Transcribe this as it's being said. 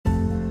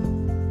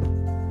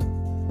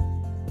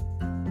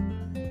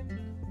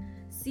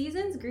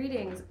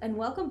greetings, and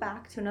welcome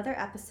back to another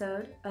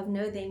episode of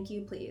No Thank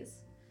You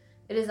Please.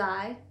 It is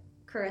I,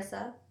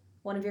 Carissa,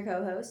 one of your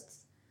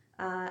co-hosts,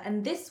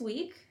 and this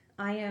week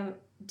I am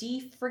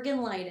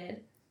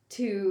de-friggin-lighted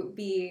to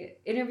be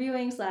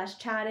interviewing /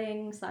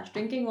 chatting /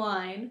 drinking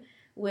wine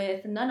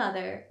with none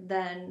other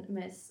than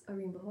Miss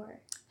Areen Bahor.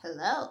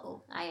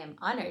 Hello, I am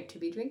honored to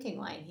be drinking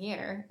wine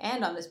here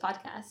and on this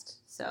podcast,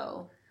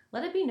 so...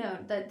 Let it be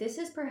known that this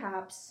is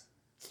perhaps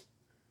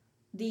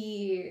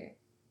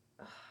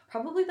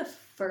probably the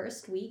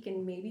first week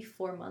in maybe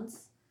 4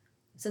 months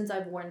since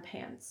I've worn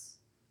pants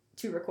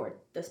to record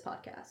this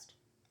podcast.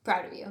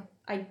 Proud of you.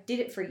 I did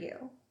it for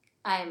you.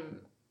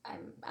 I'm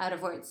out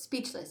of words,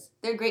 speechless.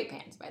 They're great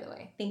pants, by the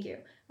way. Thank you.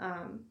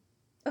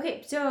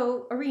 Okay,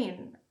 so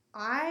Areen,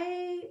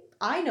 I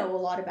know a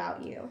lot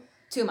about you.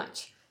 Too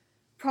much.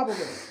 Probably.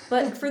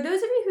 But for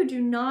those of you who do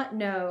not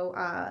know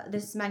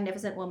this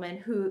magnificent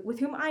woman with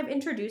whom I've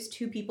introduced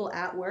two people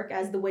at work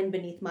as the wind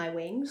beneath my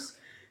wings,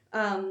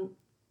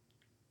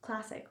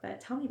 classic,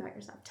 but tell me about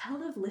yourself. Tell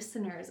the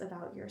listeners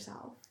about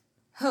yourself.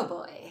 Oh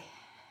boy.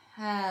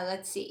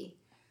 Let's see.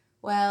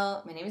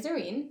 Well, my name is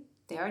Areen.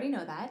 They already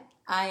know that.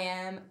 I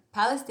am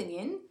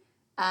Palestinian.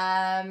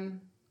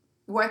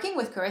 Working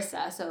with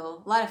Carissa,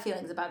 so a lot of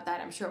feelings about that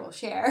I'm sure we'll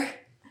share.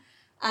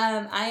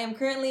 I am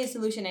currently a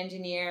solution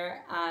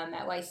engineer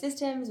at Wise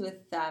Systems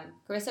with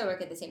Carissa. I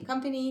work at the same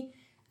company.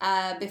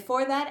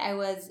 Before that, I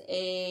was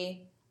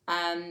a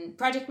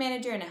project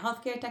manager in a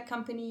healthcare tech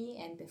company.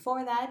 And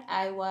before that,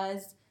 I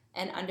was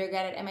an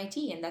undergrad at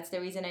MIT. And that's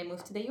the reason I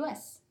moved to the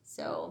U.S.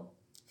 So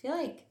I feel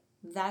like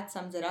that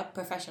sums it up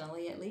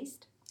professionally, at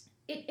least.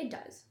 It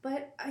does.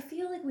 But I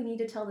feel like we need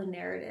to tell the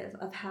narrative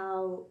of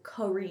how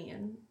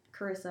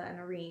Carissa and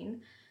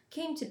Areen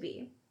came to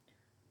be.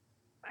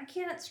 I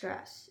cannot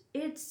stress,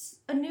 it's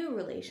a new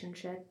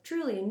relationship,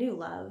 truly a new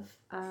love,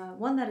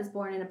 one that is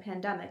born in a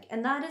pandemic,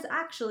 and that is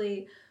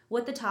actually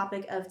what the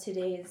topic of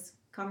today's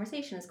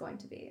conversation is going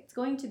to be. It's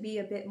going to be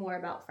a bit more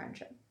about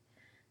friendship,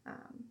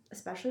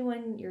 especially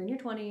when you're in your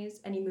 20s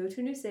and you move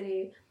to a new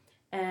city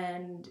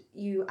and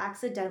you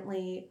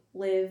accidentally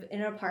live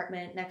in an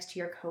apartment next to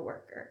your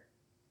coworker.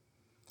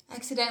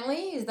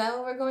 Accidentally? Is that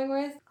what we're going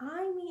with?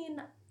 I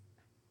mean,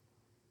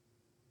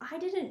 I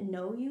didn't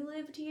know you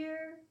lived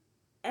here.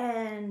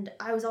 And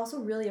I was also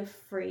really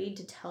afraid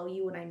to tell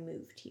you when I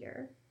moved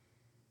here.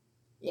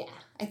 Yeah,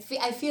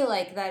 I feel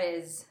like that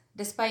is,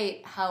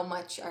 despite how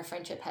much our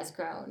friendship has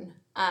grown,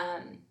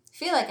 I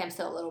feel like I'm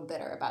still a little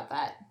bitter about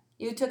that.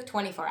 You took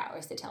 24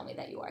 hours to tell me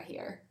that you are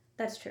here.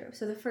 That's true.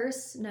 So the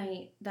first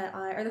day that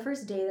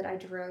I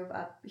drove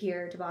up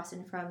here to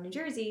Boston from New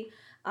Jersey,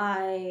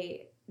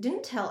 I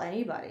didn't tell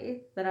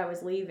anybody that I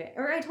was leaving.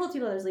 Or I told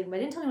people that I was leaving, but I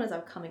didn't tell anyone I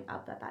was coming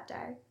up that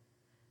day.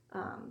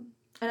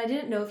 And I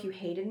didn't know if you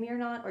hated me or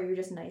not, or you were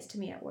just nice to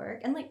me at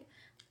work. And,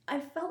 I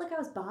felt like I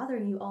was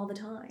bothering you all the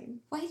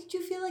time. Why did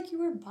you feel like you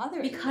were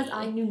bothering Because me?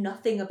 I knew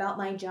nothing about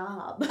my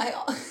job.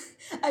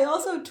 I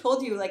also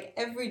told you,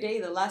 every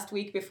day the last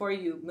week before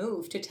you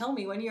moved to tell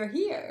me when you're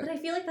here. But I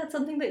feel like that's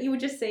something that you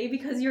would just say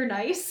because you're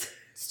nice.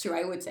 It's true,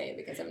 I would say it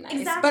because I'm nice.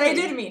 Exactly. But I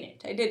did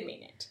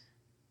mean it.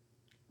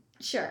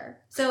 Sure.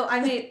 So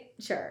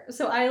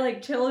So I,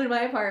 chilled in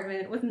my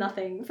apartment with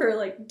nothing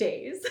for,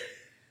 days.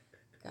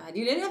 God,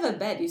 you didn't have a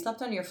bed. You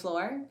slept on your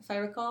floor, if I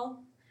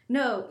recall.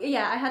 No,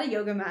 yeah, I had a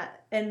yoga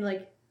mat, and,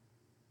 I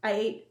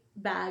ate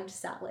bagged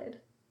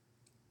salad.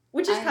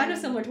 Which is kind of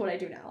similar to what I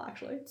do now,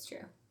 actually. It's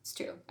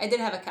true. I did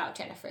have a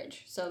couch and a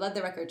fridge, so let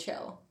the record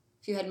show.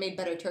 If you had made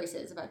better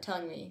choices about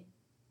telling me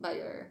about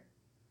your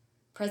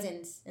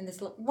presence in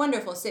this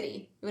wonderful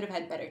city, you would have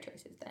had better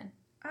choices then.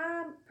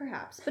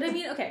 Perhaps. But I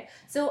mean, okay,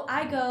 so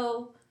I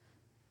go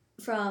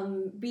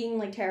from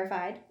being,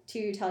 terrified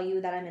to tell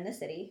you that I'm in the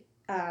city,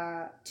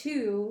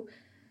 to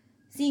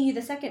seeing you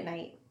the second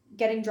night,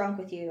 getting drunk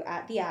with you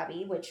at the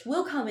Abbey, which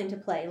will come into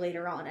play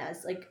later on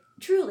as,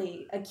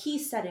 truly a key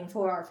setting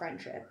for our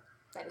friendship.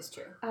 That is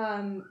true.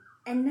 And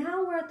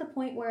now we're at the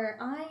point where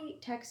I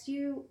text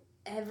you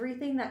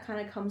everything that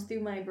kind of comes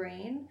through my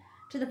brain,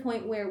 to the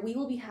point where we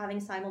will be having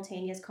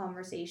simultaneous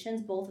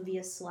conversations, both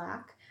via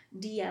Slack,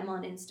 DM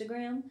on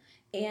Instagram,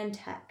 and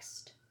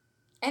text.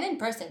 And in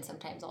person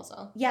sometimes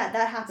also. Yeah,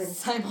 that happens.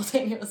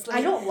 Simultaneously.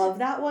 I don't love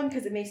that one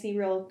because it makes me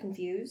real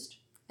confused.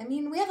 I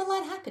mean, we have a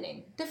lot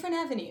happening. Different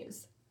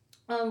avenues.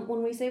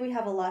 When we say we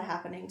have a lot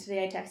happening,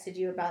 today I texted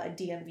you about a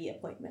DMV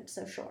appointment,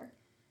 so sure.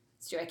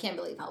 It's true. I can't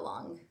believe how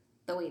long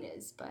the wait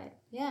is, but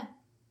yeah.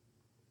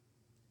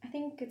 I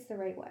think it's the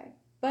right way.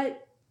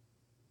 But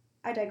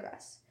I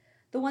digress.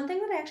 The one thing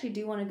that I actually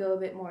do want to go a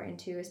bit more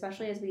into,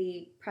 especially as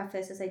we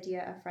preface this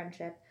idea of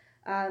friendship,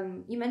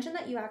 you mentioned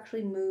that you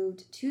actually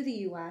moved to the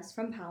U.S.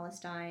 from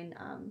Palestine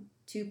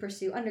to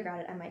pursue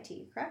undergrad at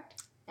MIT,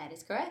 correct? That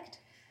is correct.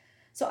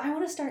 So I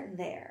want to start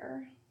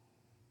there.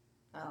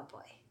 Oh,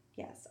 boy.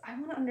 Yes. I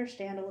want to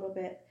understand a little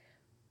bit,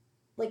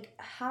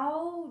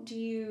 how do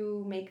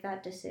you make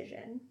that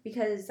decision?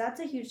 Because that's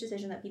a huge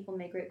decision that people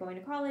make, right? Going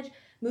to college,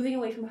 moving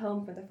away from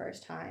home for the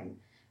first time.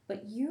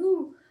 But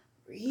you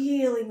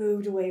really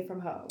moved away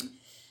from home.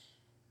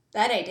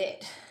 That I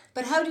did.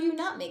 But how do you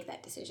not make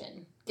that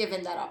decision,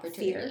 given that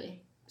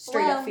opportunity?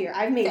 Straight up fear.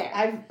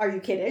 Are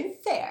you kidding?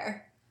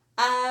 Fair.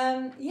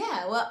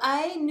 Yeah, well,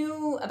 I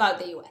knew about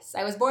the U.S.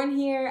 I was born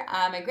here.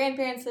 My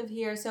grandparents live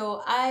here.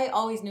 So I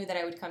always knew that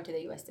I would come to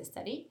the U.S. to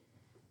study.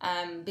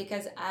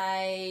 Because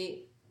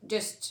I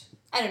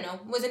don't know,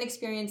 was an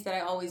experience that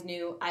I always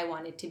knew I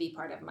wanted to be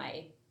part of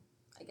my,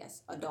 I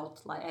guess,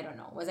 adult life. I don't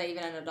know. Was I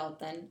even an adult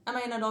then? Am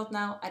I an adult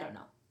now? I don't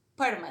know.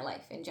 Part of my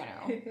life in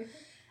general.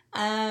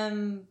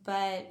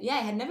 But yeah, I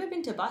had never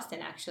been to Boston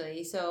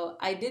actually. So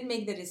I did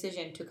make the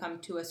decision to come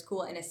to a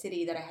school in a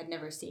city that I had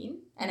never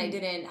seen. And I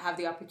didn't have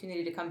the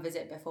opportunity to come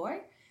visit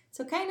before.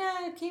 So kind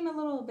of came a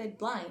little bit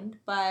blind,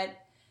 but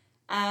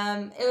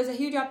it was a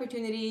huge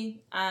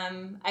opportunity.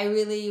 I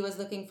really was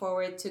looking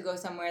forward to go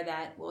somewhere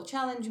that will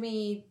challenge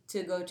me,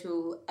 to go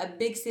to a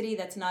big city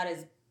that's not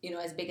as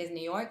big as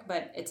New York,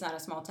 but it's not a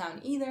small town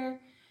either.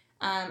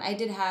 I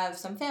did have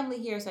some family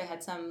here, so I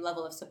had some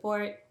level of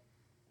support.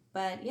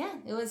 But yeah,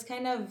 it was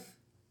kind of,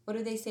 what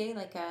do they say?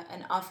 Like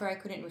an offer I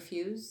couldn't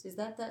refuse. Is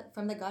that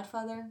from The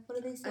Godfather?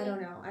 What do they say? I don't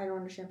know. I don't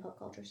understand pop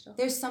culture still.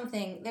 There's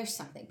something.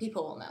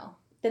 People will know.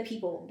 The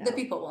people will know. The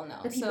people will know.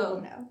 The people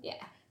will know.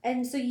 Yeah.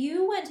 And so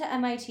you went to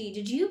MIT.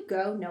 Did you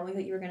go knowing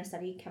that you were going to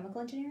study chemical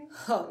engineering?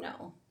 Oh,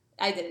 no.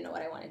 I didn't know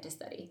what I wanted to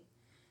study.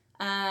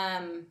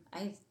 How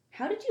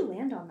did you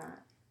land on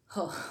that?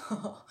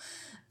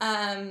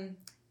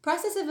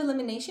 Process of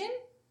elimination.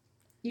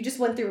 You just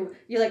went through,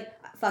 you're like,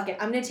 fuck it,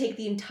 I'm going to take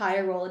the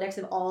entire Rolodex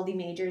of all the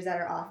majors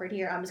that are offered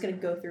here. I'm just going to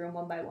go through them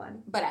one by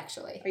one. But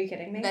actually. Are you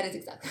kidding me? That is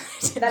exactly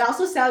what I did. That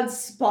also sounds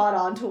spot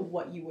on to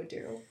what you would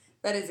do.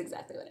 That is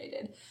exactly what I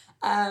did.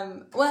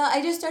 Well, I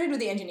just started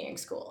with the engineering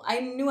school. I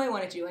knew I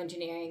wanted to do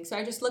engineering, so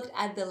I just looked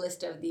at the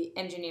list of the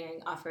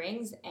engineering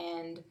offerings,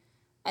 and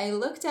I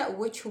looked at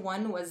which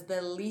one was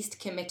the least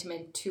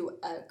commitment to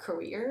a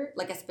career,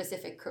 like a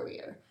specific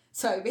career.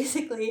 So I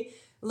basically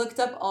looked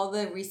up all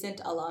the recent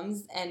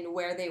alums and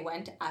where they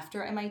went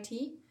after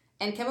MIT,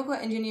 and chemical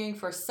engineering,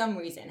 for some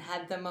reason,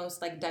 had the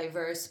most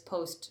diverse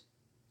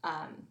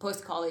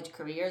post-college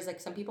careers. Like,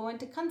 some people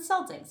went to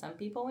consulting, some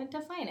people went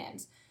to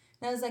finance.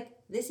 And I was like,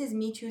 this is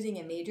me choosing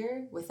a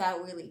major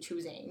without really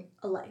choosing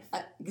a life.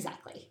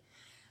 Exactly.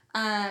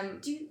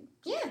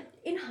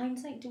 In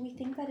hindsight, do we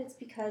think that it's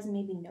because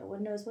maybe no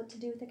one knows what to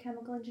do with a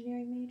chemical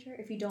engineering major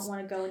if you don't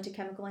want to go into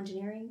chemical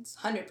engineering? It's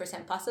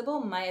 100%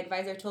 possible. My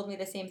advisor told me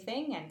the same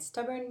thing, and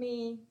stubborn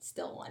me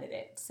still wanted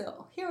it.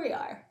 So here we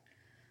are.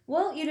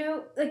 Well,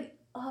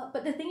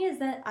 but the thing is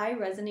that I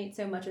resonate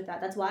so much with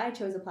that. That's why I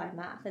chose applied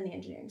math in the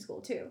engineering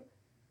school too.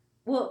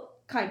 Well,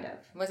 kind of.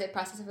 Was it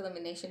process of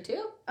elimination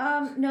too?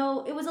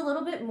 No, it was a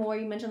little bit more.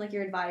 You mentioned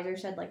your advisor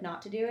said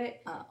not to do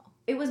it. Oh.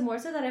 It was more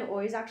so that I've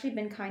always actually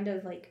been kind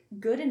of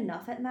good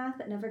enough at math,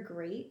 but never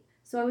great.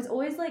 So I was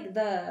always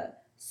the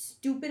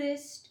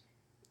stupidest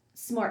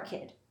smart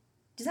kid.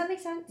 Does that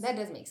make sense? That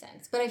does make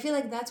sense. But I feel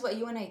like that's what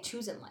you and I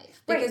choose in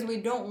life. Because we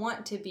don't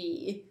want to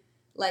be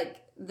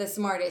the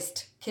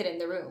smartest kid in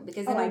the room,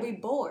 because then we'll be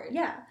bored.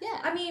 Yeah. Yeah.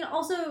 I mean,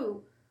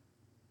 also,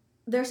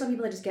 there are some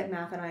people that just get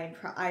math, and I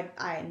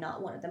am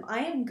not one of them. I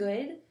am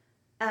good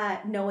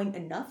at knowing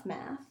enough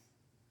math,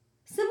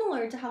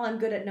 similar to how I'm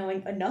good at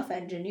knowing enough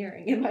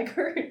engineering in my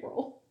current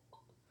role.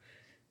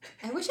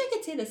 I wish I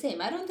could say the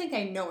same. I don't think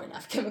I know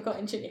enough chemical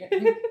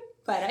engineering,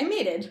 but I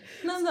made it,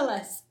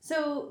 nonetheless.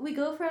 So we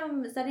go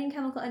from studying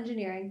chemical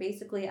engineering,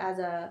 basically as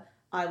a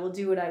I will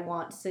do what I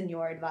want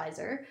senior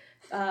advisor,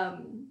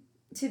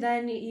 to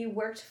then you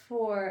worked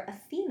for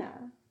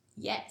Athena.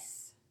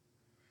 Yes.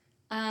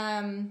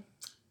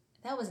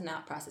 That was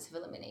not process of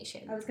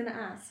elimination. I was going to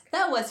ask.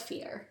 That was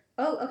fear.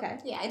 Oh, okay.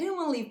 Yeah, I didn't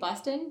want to leave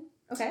Boston.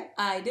 Okay.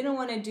 I didn't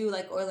want to do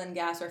oil and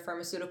gas or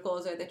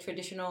pharmaceuticals or the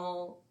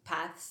traditional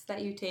paths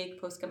that you take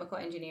post-chemical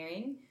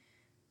engineering.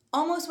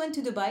 Almost went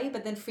to Dubai,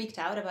 but then freaked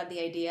out about the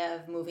idea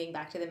of moving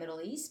back to the Middle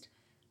East.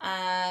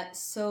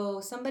 So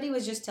somebody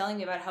was just telling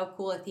me about how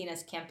cool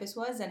Athena's campus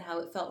was and how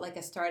it felt like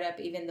a startup,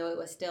 even though it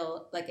was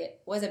still,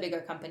 it was a bigger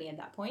company at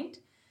that point.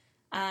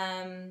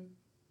 And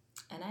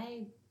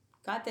I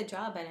got the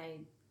job and I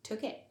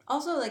took it.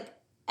 Also, at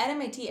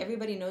MIT,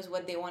 everybody knows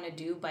what they want to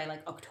do by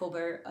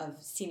October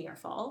of senior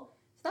fall.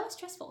 So that was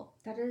stressful.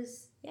 That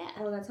is. Yeah.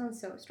 Oh, that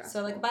sounds so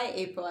stressful. So by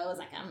April, I was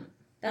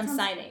I'm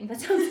signing. That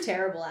sounds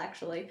terrible,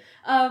 actually.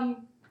 So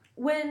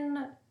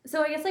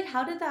I guess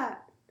how did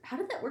that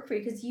work for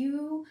you? Because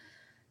you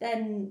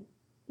then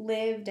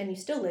lived, and you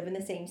still live in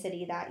the same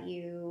city that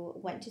you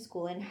went to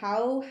school in.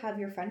 How have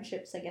your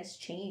friendships, I guess,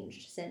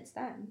 changed since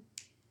then?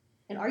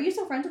 And are you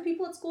still friends with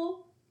people at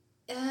school?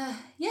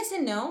 Yes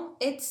and no.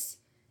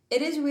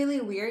 It is really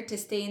weird to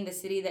stay in the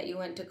city that you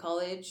went to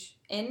college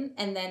in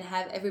and then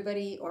have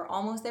everybody or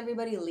almost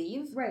everybody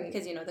leave. Right.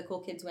 Because, the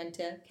cool kids went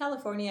to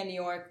California, New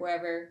York,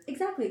 wherever.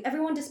 Exactly.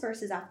 Everyone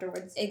disperses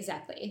afterwards.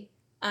 Exactly.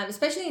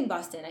 Especially in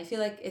Boston. I feel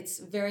like it's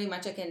very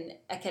much an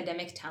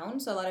academic town,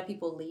 so a lot of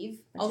people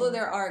leave. Although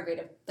there are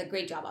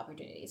great job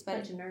opportunities. But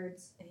bunch of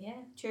nerds.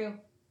 Yeah, true.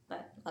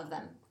 But love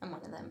them. I'm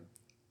one of them.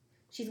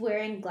 She's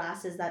wearing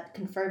glasses that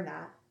confirm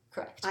that.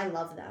 Correct. I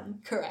love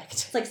them. Correct.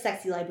 It's like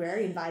sexy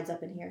librarian vibes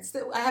up in here.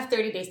 So I have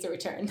 30 days to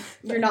return.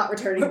 You're not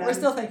returning them. We're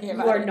still thinking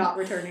about it. You are not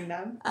returning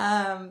them.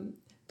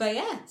 But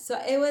yeah, so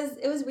it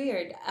was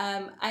weird.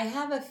 I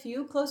have a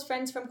few close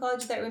friends from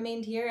college that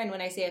remained here, and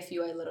when I say a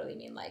few, I literally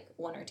mean like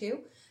one or two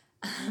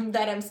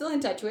that I'm still in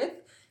touch with.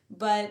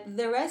 But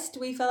the rest,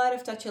 we fell out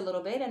of touch a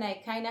little bit, and I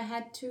kind of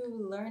had to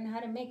learn how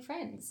to make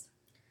friends.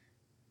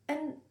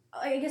 And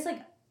I guess,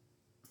 like,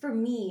 for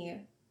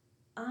me,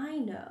 I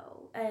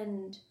know,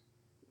 and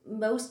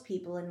most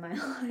people in my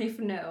life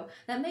know,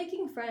 that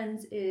making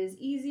friends is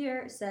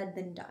easier said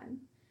than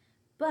done.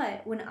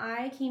 But when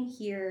I came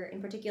here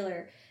in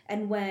particular,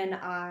 and when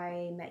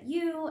I met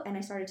you, and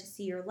I started to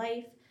see your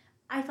life,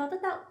 I thought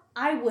that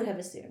I would have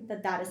assumed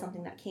that is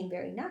something that came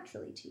very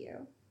naturally to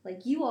you.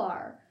 Like, you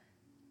are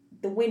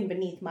the wind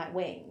beneath my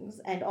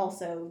wings, and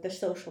also the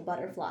social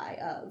butterfly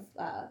of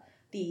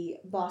the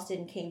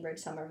Boston, Cambridge,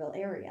 Somerville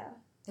area.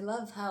 I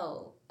love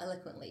how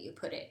eloquently you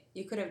put it.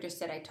 You could have just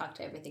said, I talk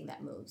to everything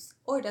that moves.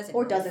 Or doesn't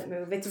or move. doesn't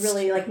move. It's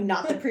really, like,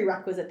 not the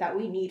prerequisite that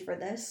we need for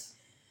this.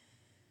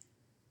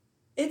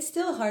 It's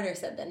still harder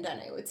said than done,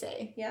 I would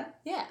say. Yeah?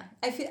 Yeah.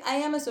 I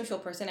am a social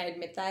person, I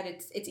admit that.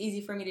 It's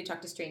easy for me to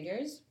talk to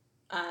strangers.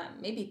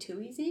 Maybe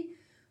too easy.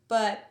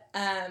 But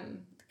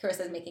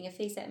Carissa's making a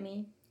face at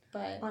me.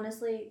 But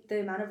honestly,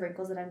 the amount of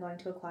wrinkles that I'm going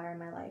to acquire in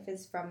my life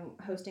is from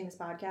hosting this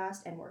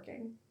podcast and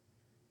working.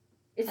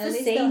 It's the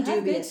same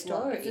dubious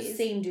look. It's the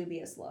same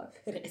dubious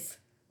look. It is.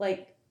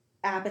 Like,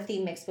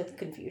 apathy mixed with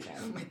confusion.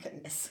 Oh my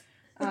goodness.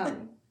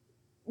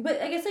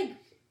 But I guess, like,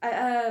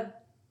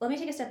 let me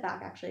take a step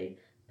back, actually.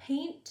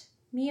 Paint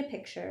me a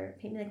picture.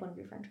 Paint me like one of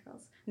your French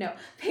girls. No.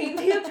 Paint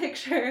me a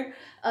picture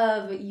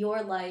of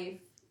your life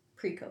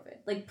pre-COVID.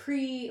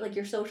 Like,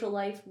 your social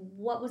life.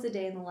 What was a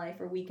day in the life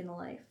or week in the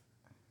life?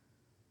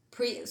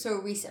 So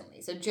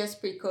recently, so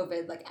just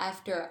pre-COVID, like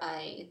after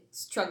I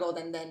struggled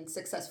and then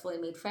successfully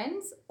made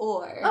friends,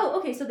 or... Oh,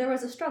 okay, so there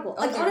was a struggle.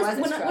 Like,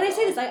 honestly, when I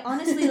say this, I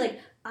honestly,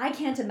 like, I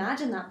can't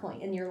imagine that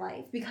point in your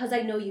life because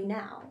I know you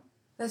now.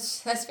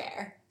 That's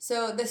fair.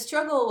 So the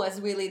struggle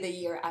was really the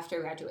year after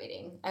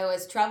graduating. I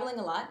was traveling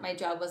a lot. My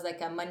job was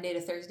like a Monday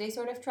to Thursday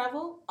sort of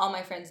travel. All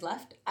my friends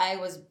left. I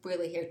was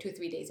really here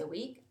 2-3 days a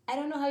week. I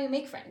don't know how you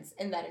make friends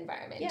in that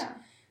environment. Yeah.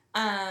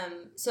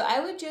 So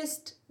I would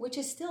just, which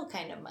is still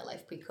kind of my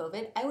life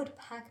pre-COVID, I would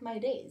pack my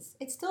days.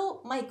 It's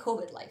still my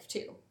COVID life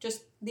too.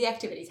 Just the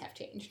activities have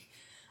changed.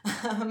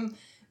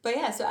 But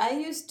yeah, so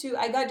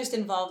I got just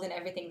involved in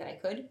everything that I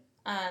could.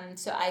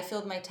 So I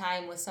filled my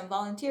time with some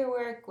volunteer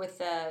work with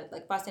the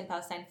like Boston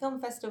Palestine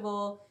Film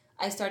Festival.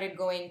 I started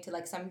going to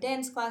like some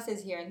dance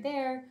classes here and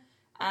there.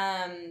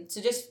 So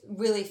just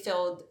really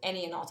filled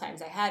any and all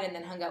times I had, and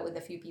then hung out with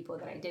a few people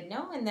that I did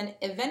know. And then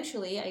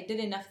eventually I did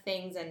enough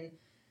things and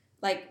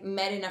like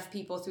met enough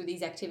people through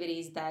these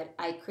activities that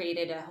I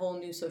created a whole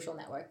new social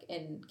network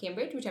in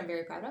Cambridge, which I'm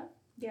very proud of.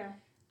 Yeah.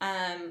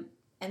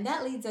 And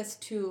that leads us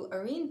to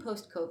Irene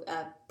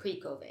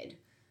pre-COVID.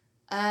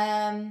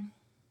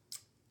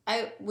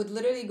 I would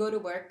literally go to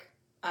work.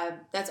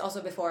 That's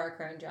also before our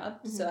current job.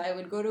 Mm-hmm. So I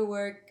would go to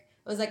work.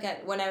 It was like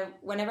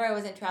whenever I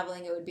wasn't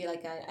traveling, it would be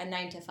like a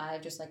 9 to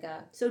 5, just like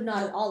a... So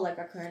not at all like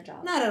our current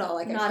job. Not at all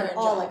like our current job. Not at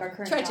all like our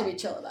current job. Try to be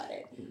chill about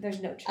it.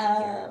 There's no chill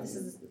here. This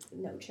is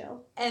no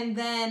chill. And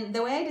then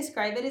the way I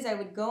describe it is I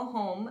would go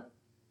home,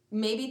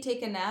 maybe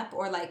take a nap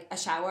or like a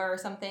shower or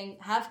something,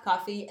 have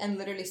coffee, and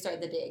literally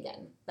start the day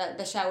again.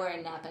 The shower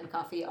and nap and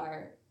coffee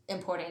are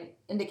important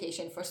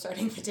indication for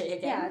starting the day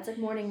again. Yeah, it's like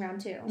morning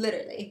round 2.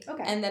 Literally.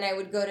 Okay. And then I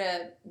would go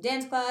to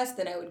dance class,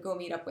 then I would go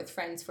meet up with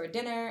friends for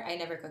dinner. I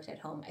never cooked at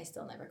home. I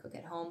still never cook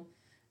at home.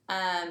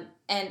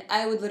 And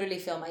I would literally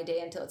fill my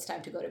day until it's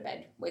time to go to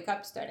bed. Wake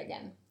up, start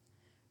again.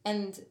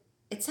 And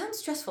it sounds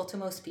stressful to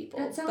most people.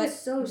 That sounds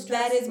so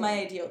stressful. That is my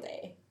ideal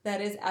day. That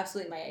is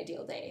absolutely my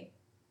ideal day.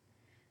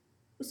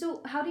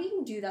 So how do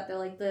you do that though?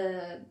 Like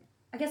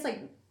I guess like,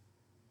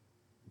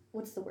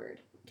 what's the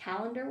word?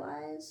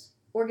 Calendar-wise?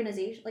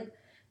 Organization, like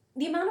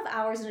the amount of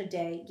hours in a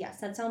day, yes,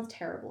 that sounds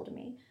terrible to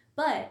me.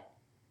 But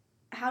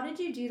how did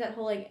you do that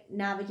whole like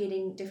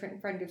navigating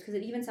different friend groups? Because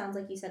it even sounds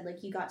like you said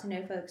like you got to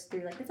know folks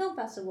through like the film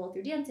festival,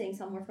 through dancing,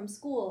 some were from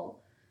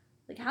school.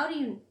 Like how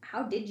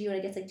did you, and I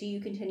guess like do you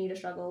continue to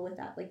struggle with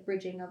that like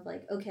bridging of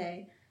like,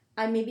 okay,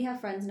 I maybe have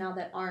friends now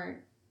that aren't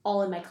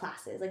all in my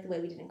classes like the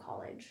way we did in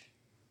college?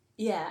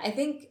 Yeah, I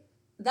think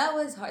that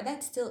was hard.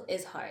 That still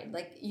is hard.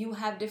 Like, you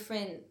have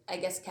different, I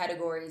guess,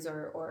 categories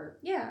or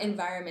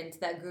environments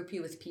that group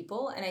you with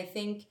people. And I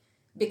think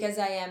because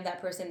I am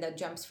that person that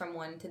jumps from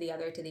one to the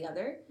other,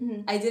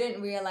 mm-hmm. I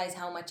didn't realize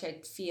how much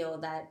I feel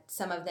that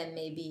some of them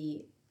may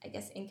be, I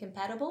guess,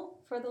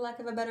 incompatible, for the lack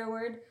of a better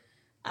word.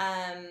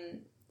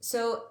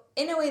 So,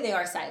 in a way, they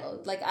are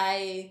siloed. Like,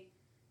 I'm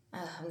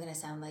going to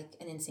sound like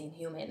an insane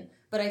human,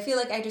 but I feel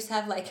like I just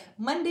have, like,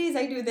 Mondays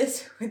I do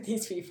this with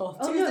these people.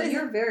 Oh, Tuesdays, no,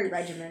 you're very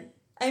regiment.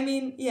 I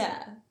mean,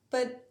 yeah,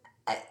 but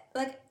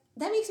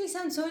that makes me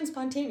sound so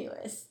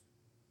unspontaneous.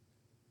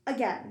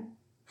 Again,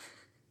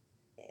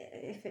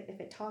 if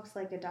it talks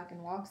like a duck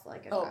and walks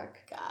like a Oh, duck.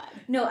 God.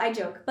 No, I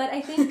joke. But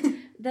I think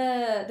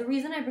the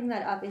reason I bring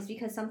that up is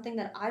because something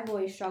that I've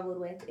always struggled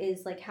with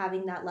is like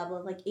having that level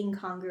of like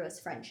incongruous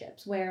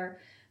friendships where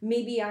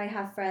maybe I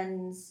have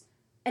friends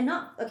and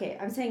not okay,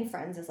 I'm saying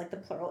friends is like the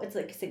plural. It's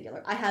like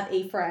singular. I have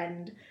a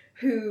friend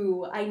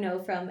who I know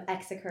from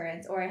X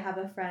occurrence, or I have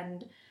a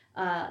friend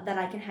that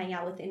I can hang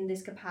out with in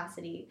this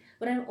capacity.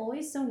 But I'm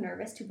always so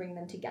nervous to bring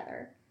them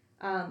together.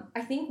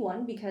 I think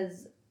one,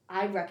 because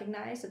I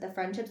recognize that the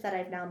friendships that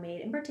I've now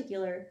made, in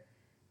particular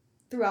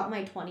throughout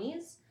my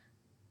 20s,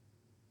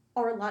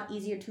 are a lot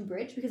easier to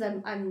bridge because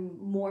I'm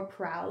more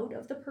proud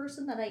of the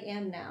person that I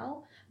am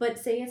now. But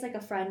say it's like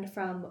a friend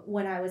from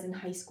when I was in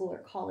high school or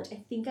college,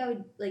 I think I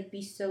would like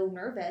be so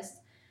nervous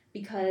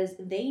because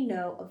they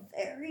know a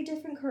very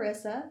different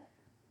Carissa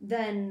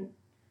than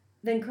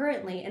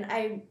currently, and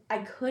I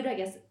could, I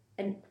guess,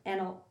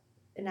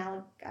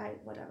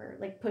 whatever,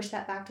 like push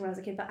that back to when I was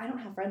a kid, but I don't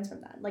have friends from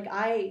that. Like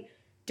I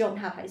don't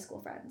have high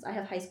school friends. I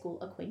have high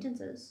school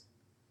acquaintances.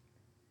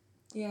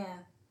 Yeah.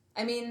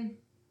 I mean,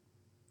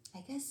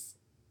 I guess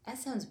that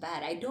sounds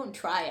bad. I don't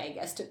try, I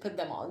guess, to put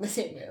them all in the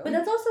same room. But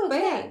that's also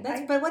okay. But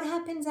yeah, but what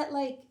happens at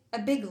like a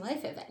big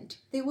life event?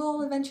 They will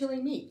all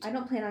eventually meet. I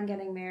don't plan on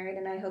getting married,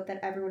 and I hope that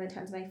everyone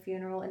attends my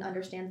funeral and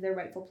understands their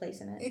rightful place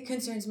in it. It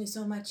concerns me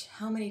so much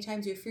how many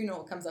times your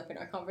funeral comes up in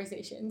our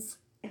conversations.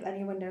 If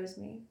anyone knows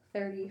me,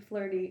 30,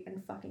 flirty,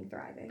 and fucking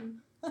thriving.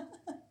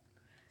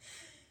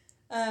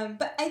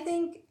 But I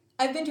think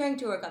I've been trying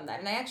to work on that,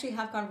 and I actually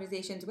have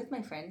conversations with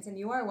my friends, and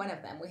you are one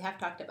of them. We have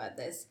talked about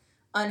this,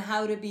 on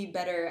how to be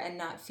better and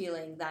not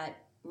feeling that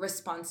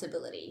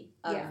responsibility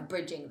of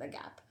bridging the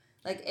gap.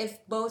 Like,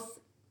 if both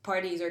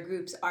parties or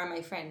groups are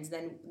my friends,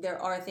 then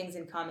there are things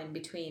in common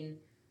between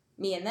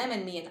me and them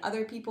and me and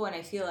other people, and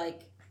I feel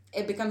like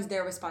it becomes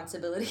their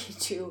responsibility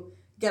to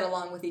get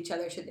along with each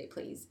other, should they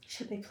please.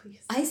 Should they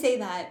please. I say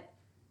that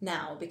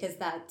now because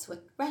that's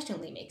what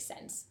rationally makes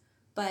sense.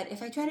 But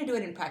if I try to do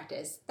it in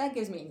practice, that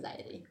gives me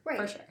anxiety. Right.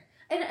 For sure.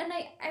 And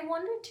I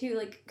wonder, too,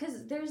 like,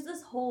 because there's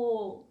this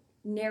whole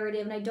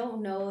narrative, and I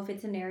don't know if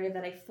it's a narrative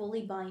that I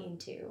fully buy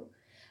into,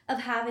 of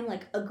having,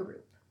 like, a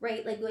group,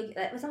 right? Like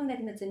that was something I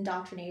think that's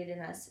indoctrinated in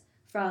us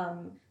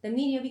from the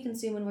media we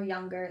consume when we're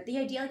younger. The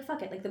idea, like,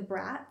 fuck it, like, the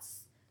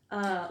Bratz,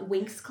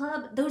 Winx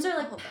Club, those are,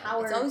 like,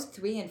 power. It's always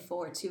 3 and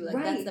 4, too. Like,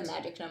 right. That's the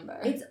magic number.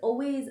 It's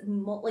always,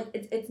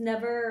 it's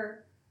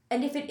never...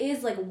 And if it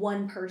is, like,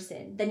 one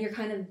person, then you're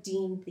kind of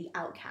deemed the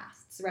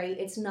outcasts, right?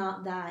 It's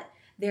not that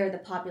they're the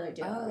popular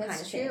duo kind of thing.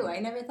 That's true. I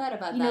never thought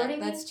about that. Know what I mean?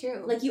 That's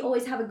true. Like, you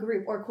always have a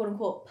group or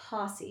quote-unquote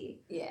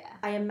posse. Yeah.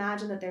 I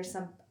imagine that there's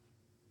some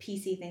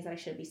PC things that I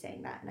should be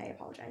saying that, and I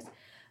apologize.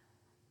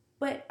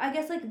 But I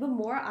guess, like, the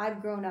more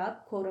I've grown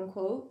up,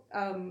 quote-unquote,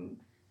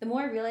 the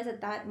more I realize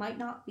that might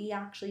not be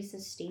actually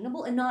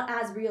sustainable and not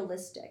as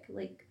realistic.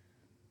 Like,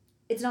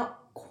 it's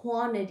not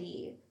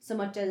quantity so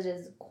much as it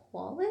is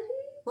quality.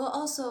 Well,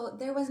 also,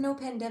 there was no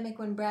pandemic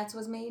when Bratz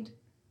was made.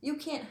 You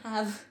can't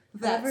have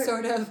that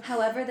sort of...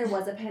 However, there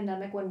was a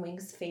pandemic when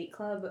Winx Fate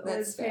Club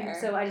was fair.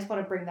 So I just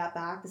want to bring that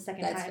back the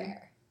second time. That's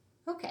fair.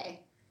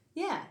 Okay.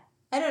 Yeah.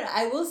 I don't know.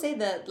 I will say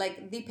that,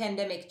 like, the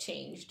pandemic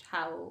changed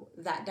how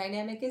that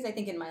dynamic is, I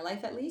think in my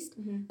life at least.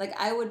 Mm-hmm. Like,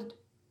 I would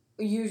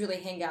usually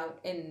hang out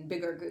in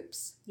bigger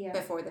groups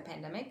before the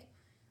pandemic.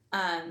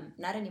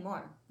 Not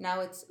anymore.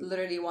 Now it's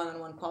literally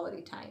one-on-one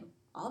quality time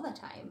all the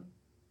time.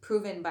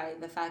 Proven by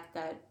the fact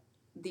that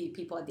the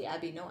people at the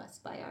Abbey know us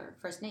by our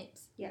first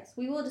names. Yes,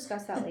 we will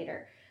discuss that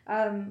later.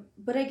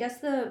 But I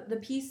guess the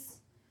piece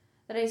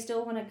that I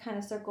still want to kind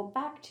of circle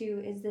back to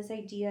is this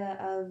idea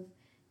of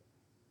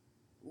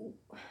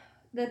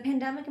the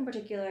pandemic in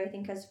particular, I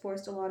think, has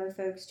forced a lot of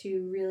folks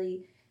to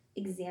really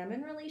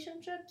examine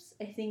relationships.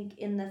 I think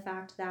in the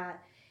fact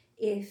that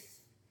if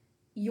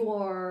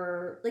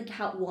you're, like,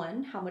 how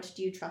much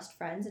do you trust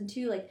friends? And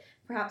two, like,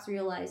 perhaps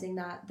realizing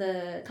that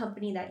the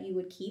company that you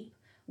would keep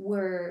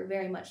were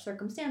very much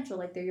circumstantial,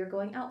 like they're your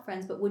going out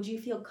friends, but would you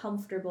feel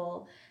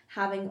comfortable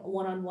having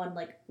one-on-one,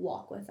 like,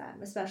 walk with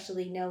them,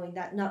 especially knowing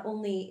that not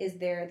only is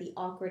there the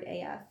awkward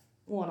AF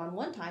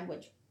one-on-one time,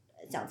 which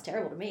sounds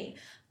terrible to me,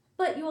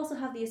 but you also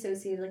have the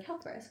associated, like,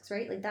 health risks,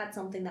 right? Like, that's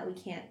something that we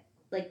can't,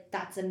 like,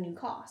 that's a new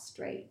cost,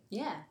 right?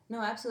 Yeah,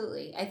 no,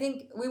 absolutely. I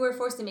think we were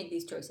forced to make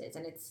these choices,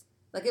 and it's,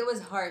 like, it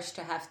was harsh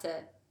to have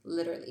to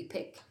literally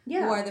pick who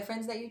are the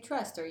friends that you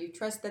trust, or you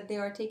trust that they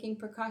are taking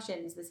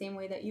precautions the same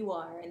way that you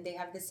are, and they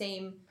have the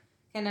same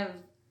kind of,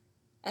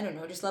 I don't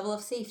know, just level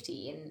of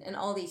safety and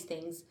all these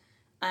things.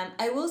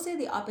 I will say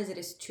the opposite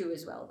is true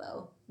as well,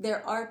 though.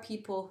 There are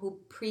people who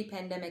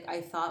pre-pandemic I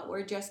thought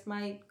were just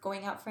my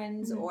going out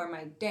friends or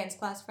my dance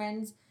class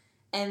friends,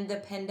 and the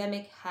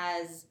pandemic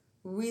has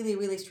really,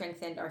 really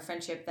strengthened our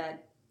friendship,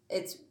 that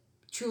it's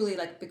truly,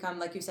 like, become,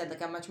 like you said,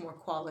 like, a much more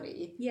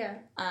quality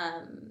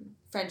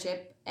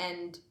friendship,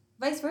 and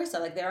vice versa.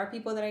 Like, there are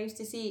people that I used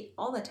to see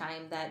all the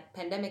time that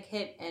pandemic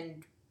hit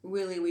and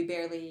really we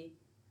barely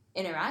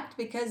interact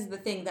because the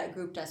thing that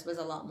grouped us was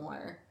a lot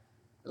more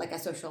like a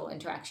social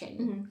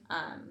interaction,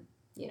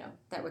 you know,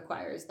 that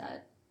requires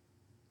that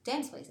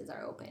dance places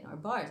are open or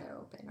bars are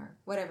open or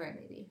whatever it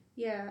may be.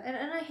 Yeah, and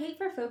I hate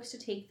for folks to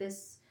take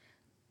this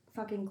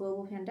fucking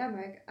global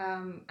pandemic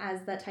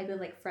as that type of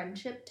like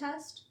friendship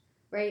test,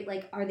 right?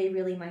 Like, are they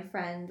really my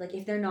friend? Like,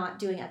 if they're not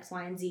doing X,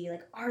 Y, and Z,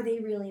 like, are they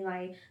really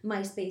my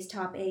MySpace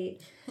top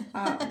 8?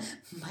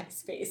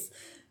 MySpace.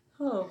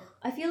 Oh.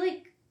 I feel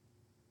like,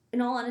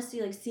 in all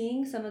honesty, like,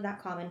 seeing some of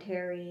that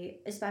commentary,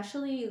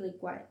 especially,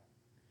 like,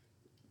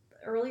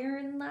 earlier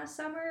in last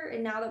summer,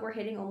 and now that we're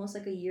hitting almost,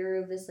 like, a year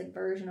of this, like,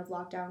 version of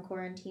lockdown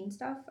quarantine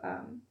stuff,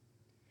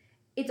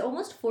 it's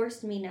almost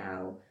forced me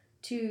now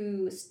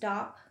to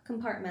stop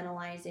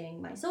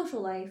compartmentalizing my social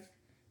life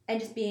and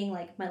just being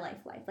like my life.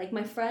 Like,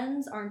 my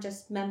friends aren't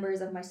just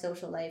members of my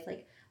social life.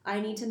 Like, I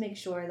need to make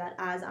sure that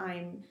as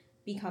I'm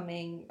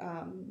becoming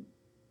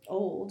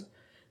old,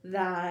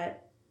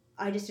 that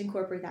I just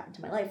incorporate that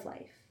into my life.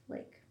 Like,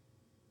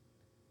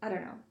 I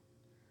don't know.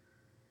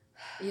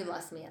 You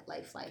lost me at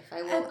life.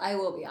 I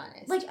will be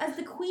honest. Like, as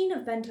the queen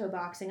of bento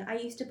boxing, I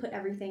used to put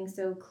everything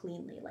so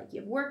cleanly. Like, you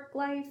have work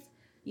life,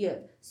 you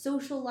have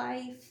social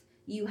life,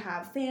 you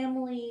have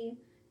family,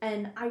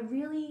 and I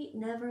really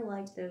never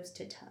liked those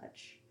to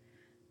touch.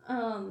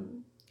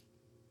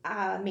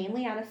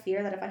 Mainly out of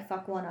fear that if I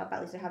fuck one up,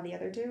 at least I have the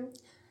other two.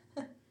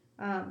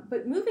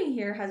 But moving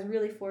here has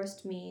really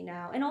forced me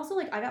now, and also,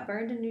 like, I got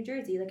burned in New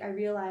Jersey. Like, I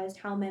realized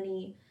how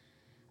many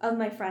of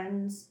my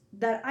friends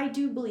that I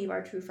do believe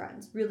are true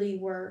friends really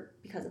were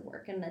because of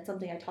work, and that's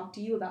something I talked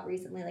to you about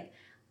recently. Like,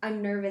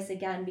 I'm nervous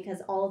again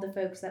because all the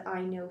folks that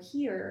I know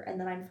here and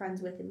that I'm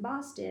friends with in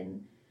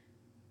Boston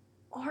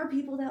are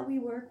people that we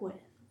work with.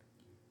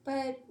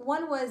 But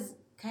one was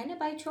kind of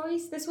by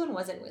choice. This one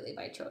wasn't really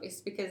by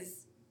choice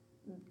because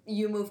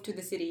you moved to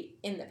the city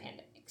in the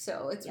pandemic.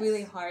 So it's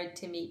really hard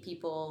to meet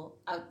people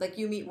out. Like,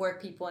 you meet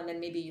work people and then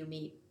maybe you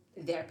meet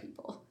their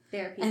people.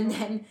 And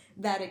then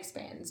that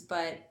expands.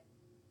 But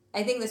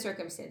I think the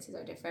circumstances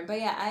are different. But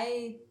yeah,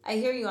 I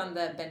hear you on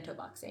the bento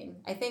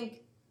boxing. I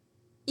think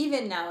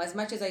even now, as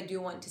much as I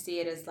do want to see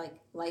it as like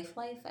life,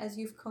 as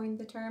you've coined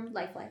the term.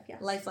 Life,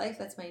 yes. Life,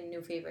 that's my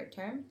new favorite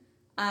term.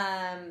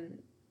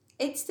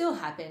 It still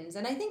happens,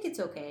 and I think it's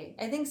okay.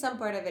 I think some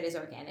part of it is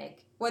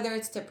organic, whether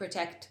it's to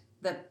protect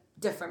the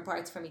different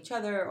parts from each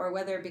other, or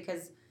whether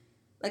because,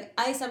 like,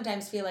 I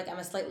sometimes feel like I'm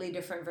a slightly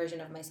different version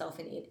of myself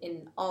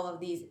in all of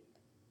these,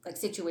 like,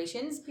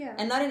 situations,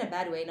 and not in a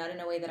bad way, not in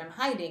a way that I'm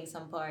hiding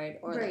some part,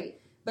 or like,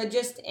 but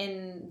just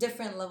in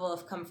different level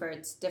of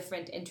comforts,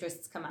 different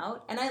interests come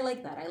out, and I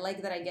like that. I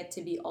like that I get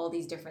to be all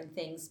these different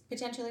things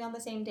potentially on the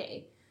same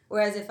day.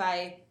 Whereas if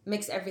I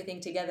mix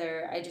everything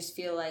together, I just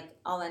feel like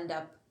I'll end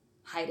up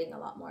hiding a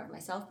lot more of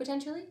myself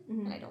potentially,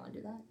 and I don't want to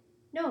do that.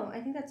 No,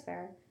 I think that's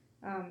fair.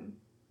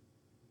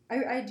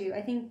 I do.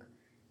 I think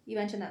you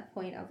mentioned that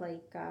point of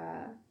like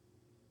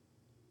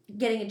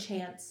getting a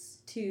chance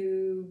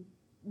to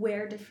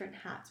wear different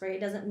hats, right? It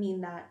doesn't mean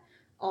that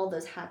all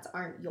those hats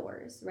aren't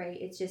yours, right?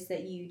 It's just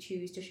that you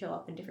choose to show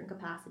up in different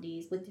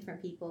capacities with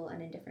different people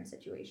and in different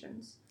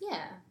situations.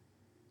 Yeah.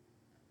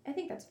 I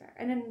think that's fair.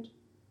 And then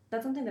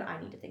that's something that I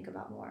need to think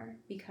about more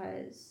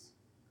because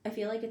I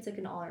feel like it's like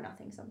an all or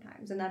nothing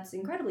sometimes, and that's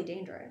incredibly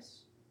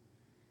dangerous,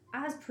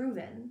 as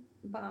proven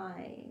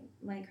by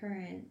my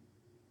current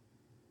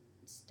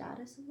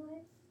status of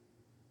life.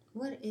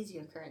 What is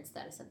your current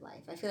status of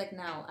life? I feel like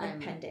now like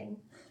I'm pending.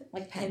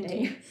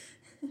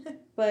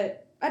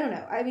 But I don't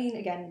know. I mean,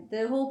 again,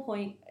 the whole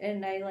point,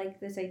 and I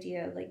like this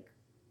idea, like,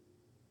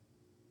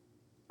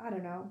 I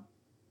don't know,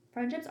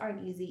 friendships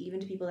aren't easy even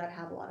to people that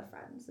have a lot of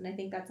friends, and I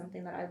think that's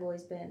something that I've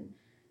always been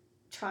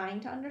trying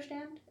to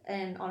understand,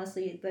 and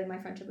honestly, my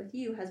friendship with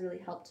you has really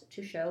helped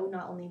to show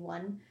not only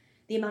one,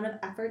 the amount of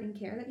effort and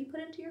care that you put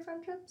into your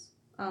friendships,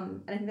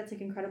 and I think that's like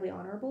incredibly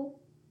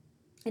honorable,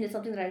 and it's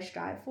something that I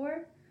strive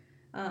for,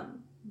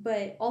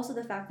 but also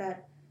the fact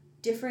that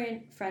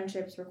different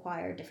friendships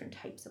require different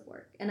types of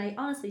work, and I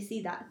honestly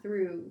see that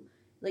through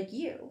like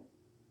you.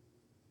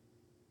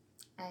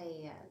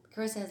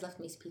 Carissa has left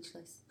me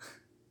speechless.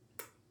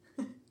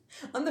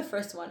 On the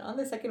first one. On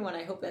the second one,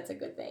 I hope that's a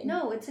good thing.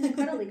 No, it's an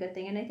incredibly good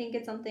thing. And I think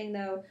it's something,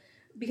 though,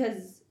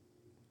 because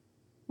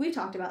we've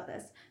talked about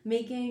this,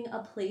 making a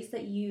place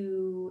that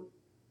you,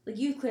 like,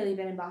 you've clearly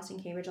been in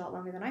Boston, Cambridge a lot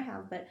longer than I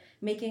have, but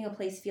making a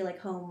place feel like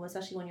home,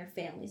 especially when your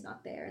family's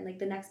not there. And, like,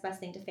 the next best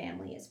thing to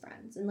family is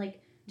friends. And,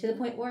 like, to the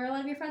point where a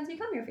lot of your friends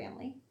become your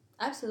family.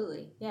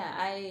 Absolutely. Yeah,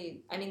 I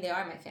mean, they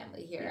are my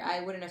family here. Yeah.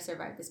 I wouldn't have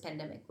survived this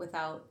pandemic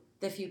without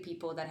the few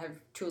people that have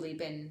truly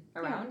been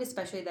around,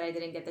 especially that I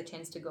didn't get the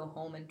chance to go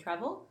home and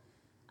travel.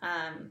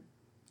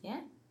 Yeah.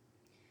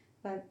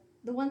 But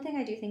the one thing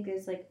I do think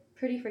is, like,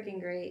 pretty freaking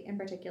great in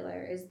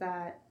particular is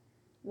that,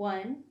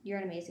 one, you're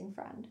an amazing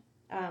friend.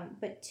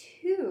 But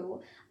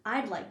two,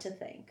 I'd like to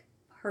think,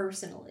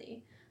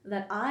 personally,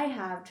 that I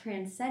have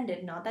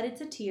transcended, not that it's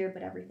a tier,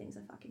 but everything's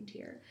a fucking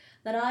tier,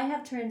 that I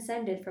have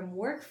transcended from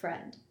work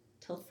friend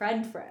till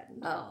friend.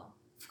 Oh,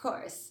 of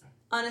course.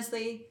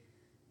 Honestly,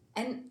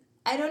 and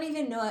I don't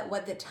even know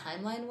what the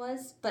timeline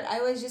was, but I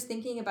was just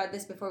thinking about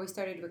this before we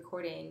started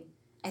recording.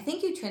 I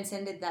think you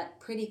transcended that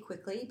pretty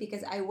quickly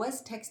because I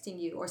was texting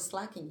you, or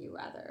slacking you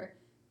rather,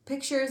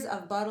 pictures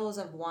of bottles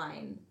of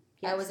wine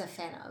Yes. I was a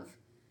fan of.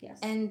 Yes.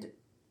 And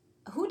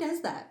who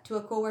does that to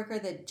a coworker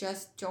that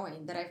just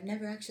joined that I've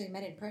never actually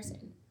met in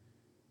person?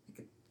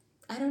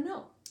 I don't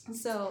know.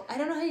 So I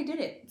don't know how you did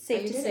it.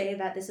 Safe to say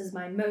that this is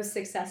my most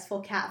successful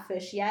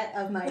catfish yet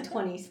of my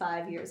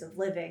 25 years of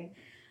living.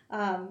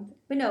 But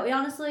no,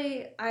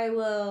 honestly, I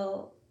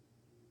will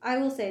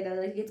say though,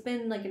 like it's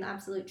been like an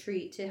absolute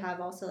treat to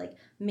have also like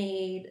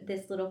made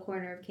this little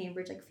corner of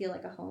Cambridge like feel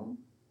like a home.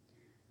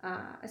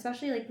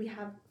 Especially like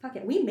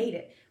we made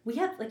it. We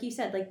have, like you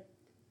said, like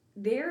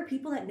there are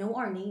people that know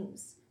our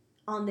names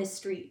on this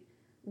street.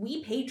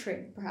 We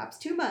patron perhaps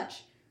too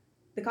much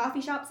the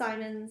coffee shop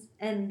Simon's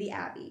and the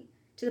Abbey,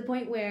 to the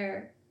point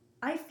where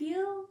I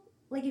feel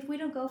like if we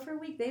don't go for a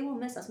week, they will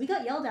miss us. We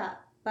got yelled at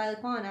by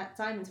Laquan at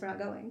Simon's for not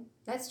going.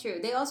 That's true.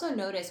 They also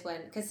notice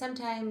because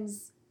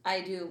sometimes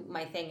I do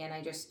my thing and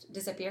I just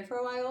disappear for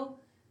a while,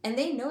 and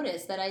they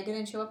notice that I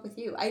didn't show up with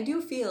you. I do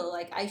feel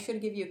like I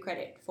should give you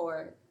credit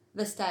for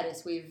the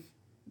status we've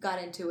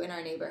got into in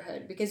our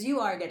neighborhood, because you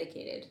are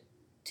dedicated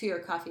to your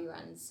coffee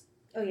runs.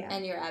 Oh yeah.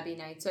 And your Abbey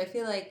night. So I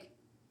feel like,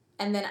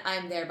 and then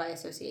I'm there by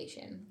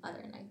association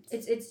other nights.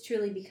 It's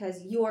truly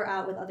because you're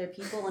out with other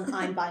people and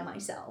I'm by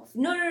myself.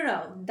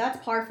 No.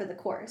 That's par for the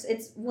course.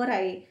 It's what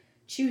I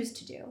choose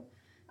to do.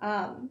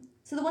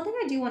 So the one thing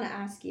I do want to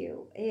ask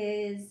you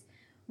is,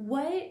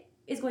 what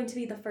is going to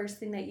be the first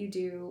thing that you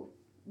do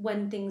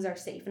when things are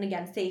safe? And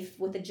again, safe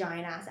with a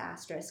giant ass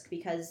asterisk,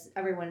 because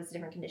everyone has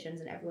different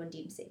conditions and everyone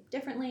deems safe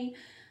differently.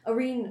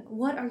 Irene,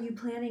 what are you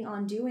planning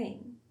on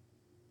doing?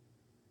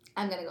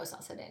 I'm going to go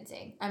salsa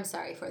dancing. I'm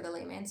sorry for the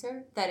lame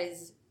answer. That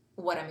is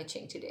what I'm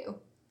itching to do.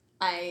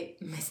 I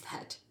miss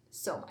that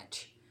so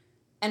much.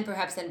 And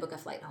perhaps then book a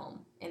flight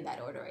home in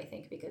that order, I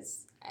think,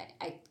 because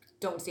I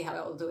don't see how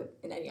I will do it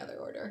in any other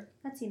order.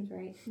 That seems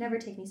right. Never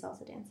take me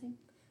salsa dancing.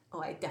 Oh,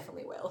 I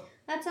definitely will.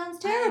 That sounds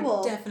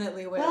terrible. I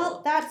definitely will.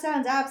 Well, that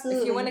sounds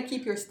absolutely... If you want to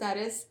keep your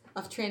status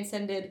of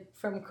transcended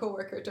from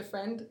coworker to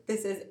friend,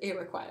 this is a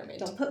requirement.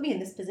 Don't put me in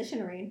this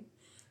position, Irene.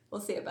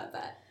 We'll see about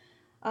that.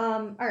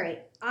 All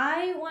right.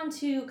 I want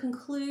to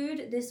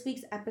conclude this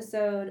week's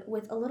episode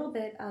with a little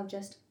bit of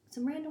just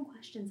some random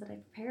questions that I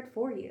prepared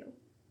for you.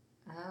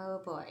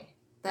 Oh, boy.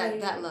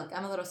 That look,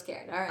 I'm a little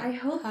scared. All right. I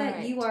hope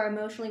that you are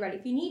emotionally ready.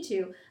 If you need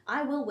to,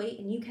 I will wait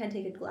and you can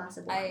take a glass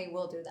of wine. I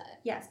will do that.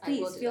 Yes,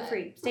 please, feel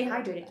free. Stay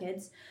hydrated,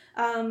 kids.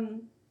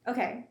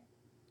 Okay.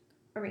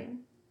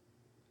 Irene,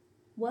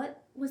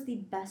 what was the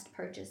best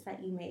purchase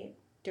that you made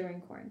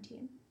during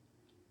quarantine?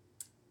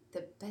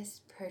 The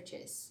best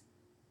purchase?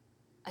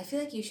 I feel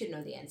like you should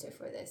know the answer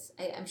for this.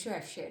 I'm sure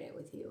I've shared it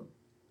with you.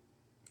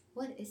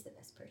 What is the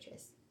best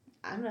purchase?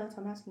 I don't know,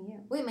 so I'm asking you.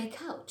 Wait, my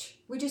couch.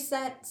 We just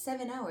sat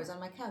 7 hours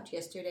on my couch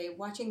yesterday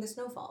watching the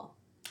snowfall.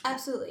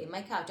 Absolutely,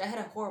 my couch. I had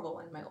a horrible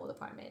one in my old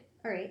apartment.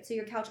 All right, so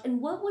your couch.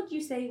 And what would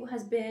you say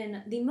has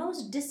been the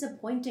most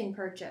disappointing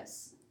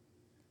purchase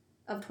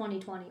of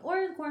 2020?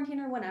 Or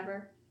quarantine or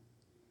whenever?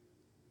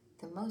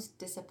 The most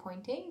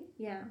disappointing?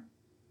 Yeah.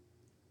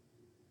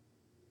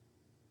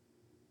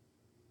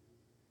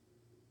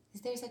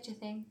 Is there such a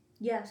thing?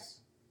 Yes.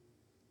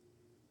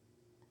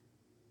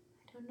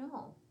 I don't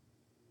know.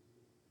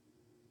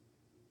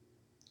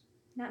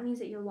 That means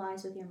that you're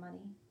wise with your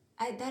money.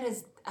 That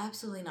is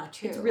absolutely not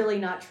true. It's really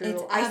not true.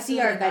 It's I see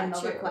our absolutely not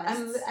Venmo true.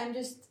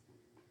 requests.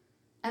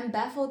 I'm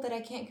baffled that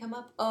I can't come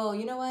up. Oh,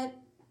 you know what?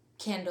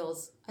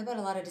 Candles. I bought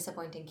a lot of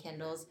disappointing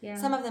candles. Yeah.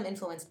 Some of them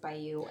influenced by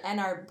you and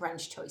our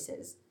brunch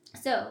choices.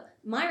 So,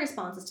 my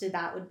responses to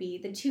that would be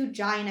the 2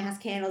 giant-ass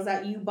candles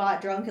that you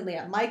bought drunkenly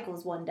at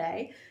Michael's one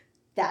day.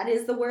 That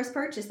is the worst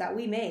purchase that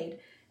we made.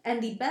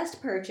 And the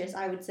best purchase,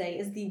 I would say,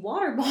 is the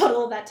water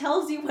bottle that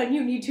tells you when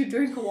you need to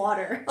drink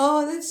water.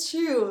 Oh, that's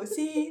true.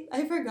 See,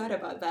 I forgot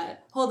about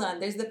that. Hold on.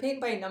 There's the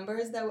paint by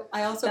numbers that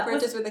I also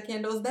purchased with the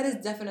candles. That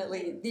is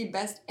definitely the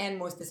best and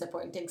most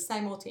disappointing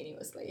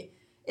simultaneously.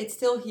 It's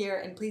still here,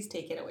 and please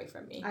take it away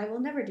from me. I will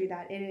never do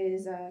that. It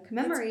is a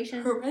commemoration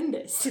It's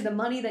horrendous to the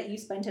money that you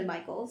spent in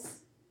Michael's.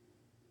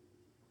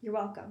 You're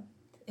welcome.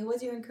 It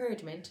was your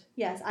encouragement.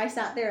 Yes, I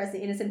sat there as the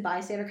innocent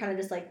bystander, kind of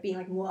just like being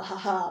like,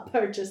 "Wahaha,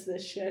 purchase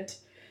this shit."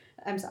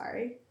 I'm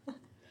sorry.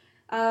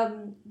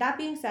 That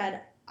being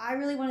said, I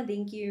really want to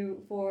thank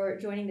you for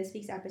joining this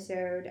week's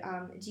episode.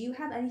 Do you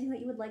have anything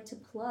that you would like to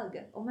plug?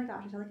 Oh my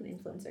gosh, I sound like an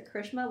influencer.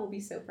 Karishma will be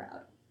so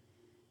proud.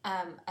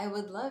 I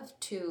would love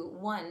to,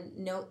 one,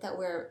 note that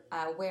we're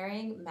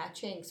wearing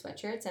matching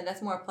sweatshirts, and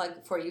that's more a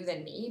plug for you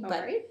than me,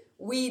 but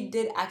we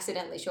did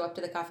accidentally show up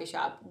to the coffee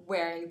shop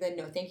wearing the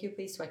No Thank You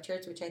Please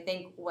sweatshirts, which I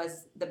think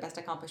was the best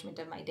accomplishment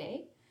of my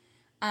day.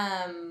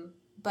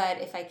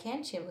 But if I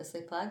can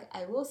shamelessly plug,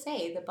 I will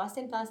say the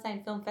Boston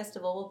Palestine Film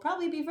Festival will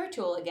probably be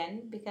virtual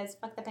again because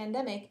fuck the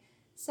pandemic.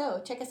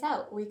 So check us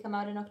out. We come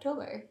out in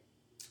October.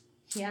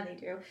 Yeah, they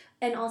do.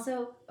 And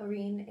also,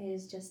 Irene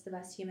is just the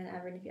best human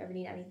ever, and if you ever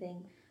need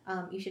anything,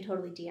 you should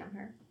totally DM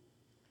her.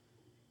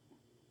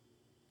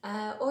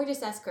 Or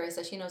just ask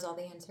Carissa. She knows all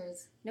the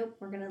answers. Nope,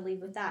 we're going to leave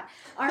with that.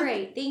 All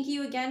right, thank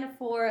you again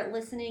for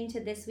listening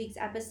to this week's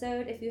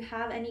episode. If you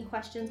have any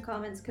questions,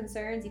 comments,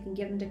 concerns, you can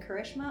give them to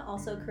Karishma.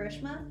 Also,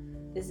 Karishma,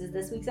 This is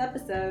this week's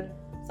episode.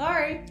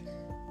 Sorry.